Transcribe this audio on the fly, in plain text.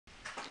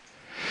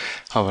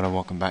Hello and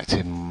welcome back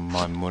to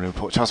my morning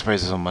report. Charles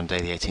Appraisals on Monday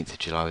the 18th of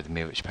July with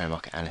me, Rich Perry,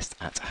 market analyst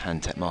at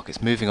Hantec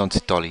Markets. Moving on to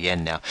dollar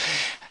yen now.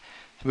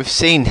 We've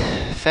seen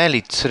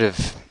fairly sort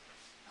of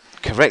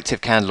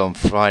corrective candle on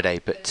Friday,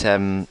 but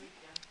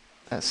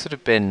that's sort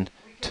of been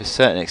to a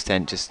certain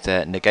extent just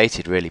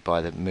negated really by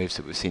the moves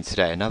that we've seen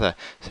today. Another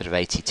sort of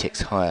 80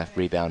 ticks higher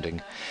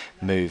rebounding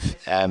move.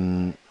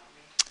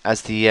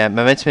 As the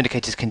momentum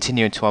indicators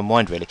continuing to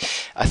unwind really,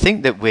 I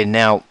think that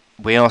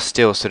we are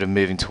still sort of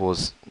moving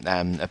towards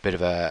a bit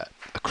of a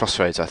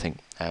crossroads, I think,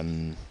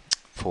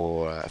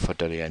 for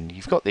dollar yen.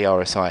 You've got the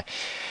RSI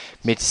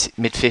mid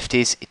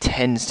 50s. It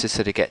tends to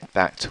sort of get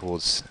back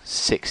towards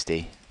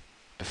 60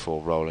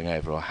 before rolling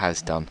over, or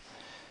has done.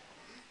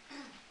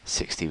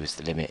 60 was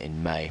the limit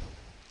in May,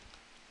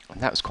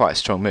 and that was quite a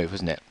strong move,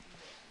 wasn't it?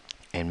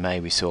 In May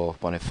we saw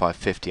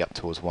 105.50 up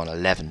towards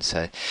 111,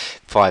 so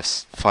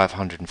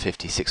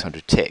 550,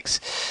 600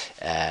 ticks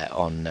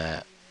on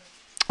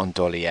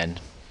dollar yen.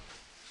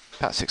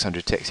 About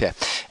 600 ticks, yeah.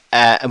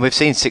 And we've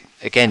seen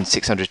again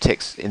 600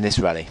 ticks in this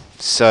rally.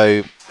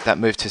 So that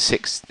moved to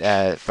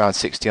around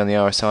 60 on the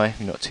RSI.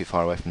 You're not too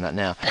far away from that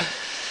now.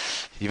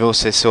 You've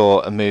also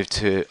saw a move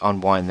to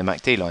unwind the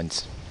MACD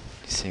lines.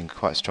 You're seeing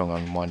quite strong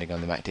unwinding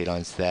on the MACD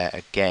lines there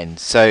again.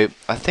 So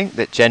I think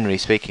that generally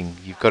speaking,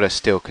 you've got to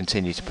still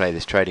continue to play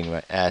this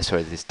this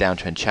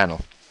downtrend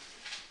channel.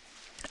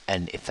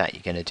 And if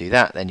you're going to do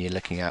that, then you're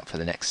looking out for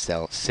the next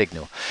sell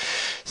signal.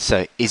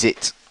 So is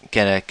it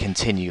going to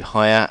continue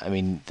higher? I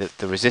mean,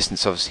 the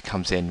resistance obviously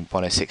comes in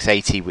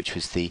 106.80, which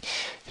was the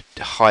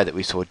high that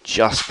we saw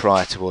just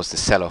prior towards the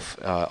sell-off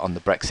on the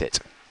Brexit.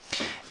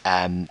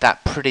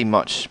 That pretty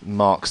much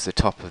marks the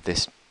top of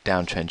this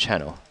downtrend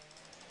channel.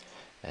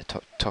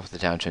 Top of the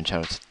downtrend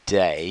channel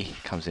today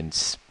comes in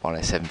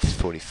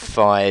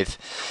 107.45,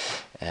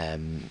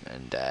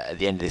 and at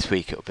the end of this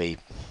week it'll be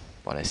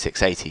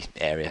 106.80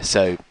 area.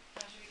 So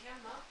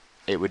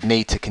it would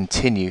need to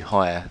continue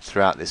higher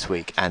throughout this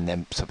week and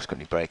then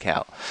subsequently break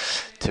out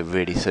to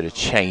really sort of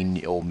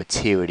change or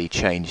materially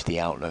change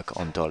the outlook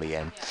on dollar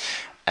yen.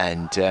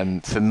 And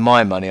for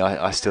my money,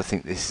 I still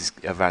think this is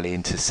a rally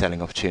into selling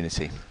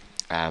opportunity.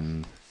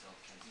 You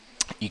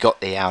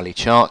got the hourly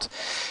chart.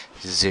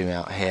 Zoom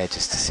out here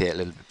just to see it a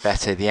little bit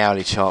better. The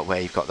hourly chart where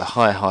you've got the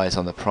higher highs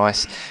on the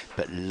price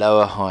but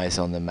lower highs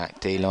on the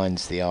MACD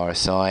lines, the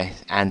RSI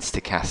and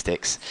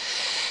stochastics.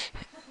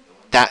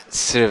 That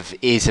sort of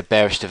is a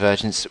bearish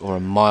divergence, or a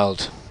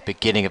mild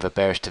beginning of a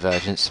bearish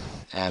divergence,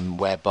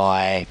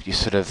 whereby you're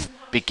sort of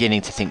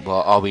beginning to think,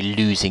 well, are we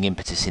losing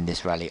impetus in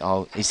this rally?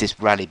 Is this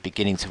rally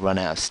beginning to run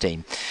out of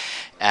steam?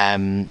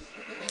 You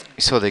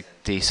saw the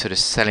sort of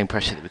selling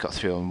pressure that we got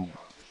through on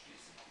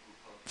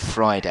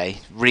Friday,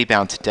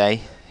 rebound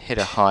today, hit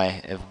a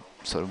high of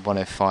sort of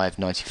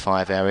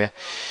 105.95 area,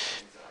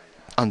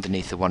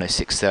 underneath the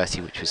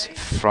 106.30, which was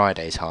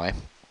Friday's high.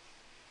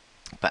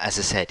 But as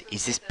I said,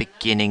 is this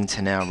beginning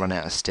to now run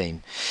out of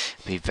steam?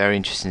 It'll be very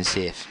interesting to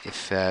see if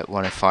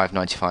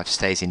 105.95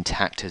 stays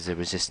intact as a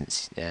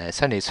resistance.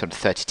 It's only sort of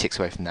 30 ticks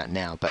away from that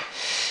now, but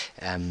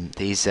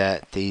these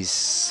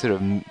sort of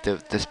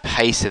the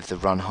pace of the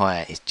run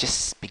higher is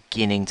just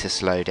beginning to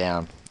slow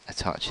down a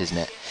touch, isn't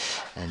it?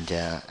 And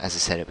as I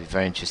said, it'll be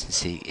very interesting to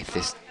see if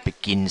this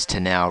begins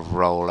to now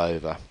roll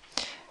over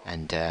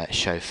and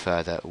show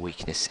further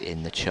weakness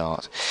in the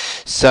chart.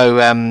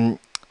 So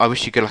I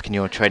wish you good luck in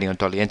your trading on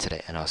dollar yen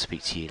today, and I'll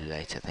speak to you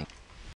later. Thank you.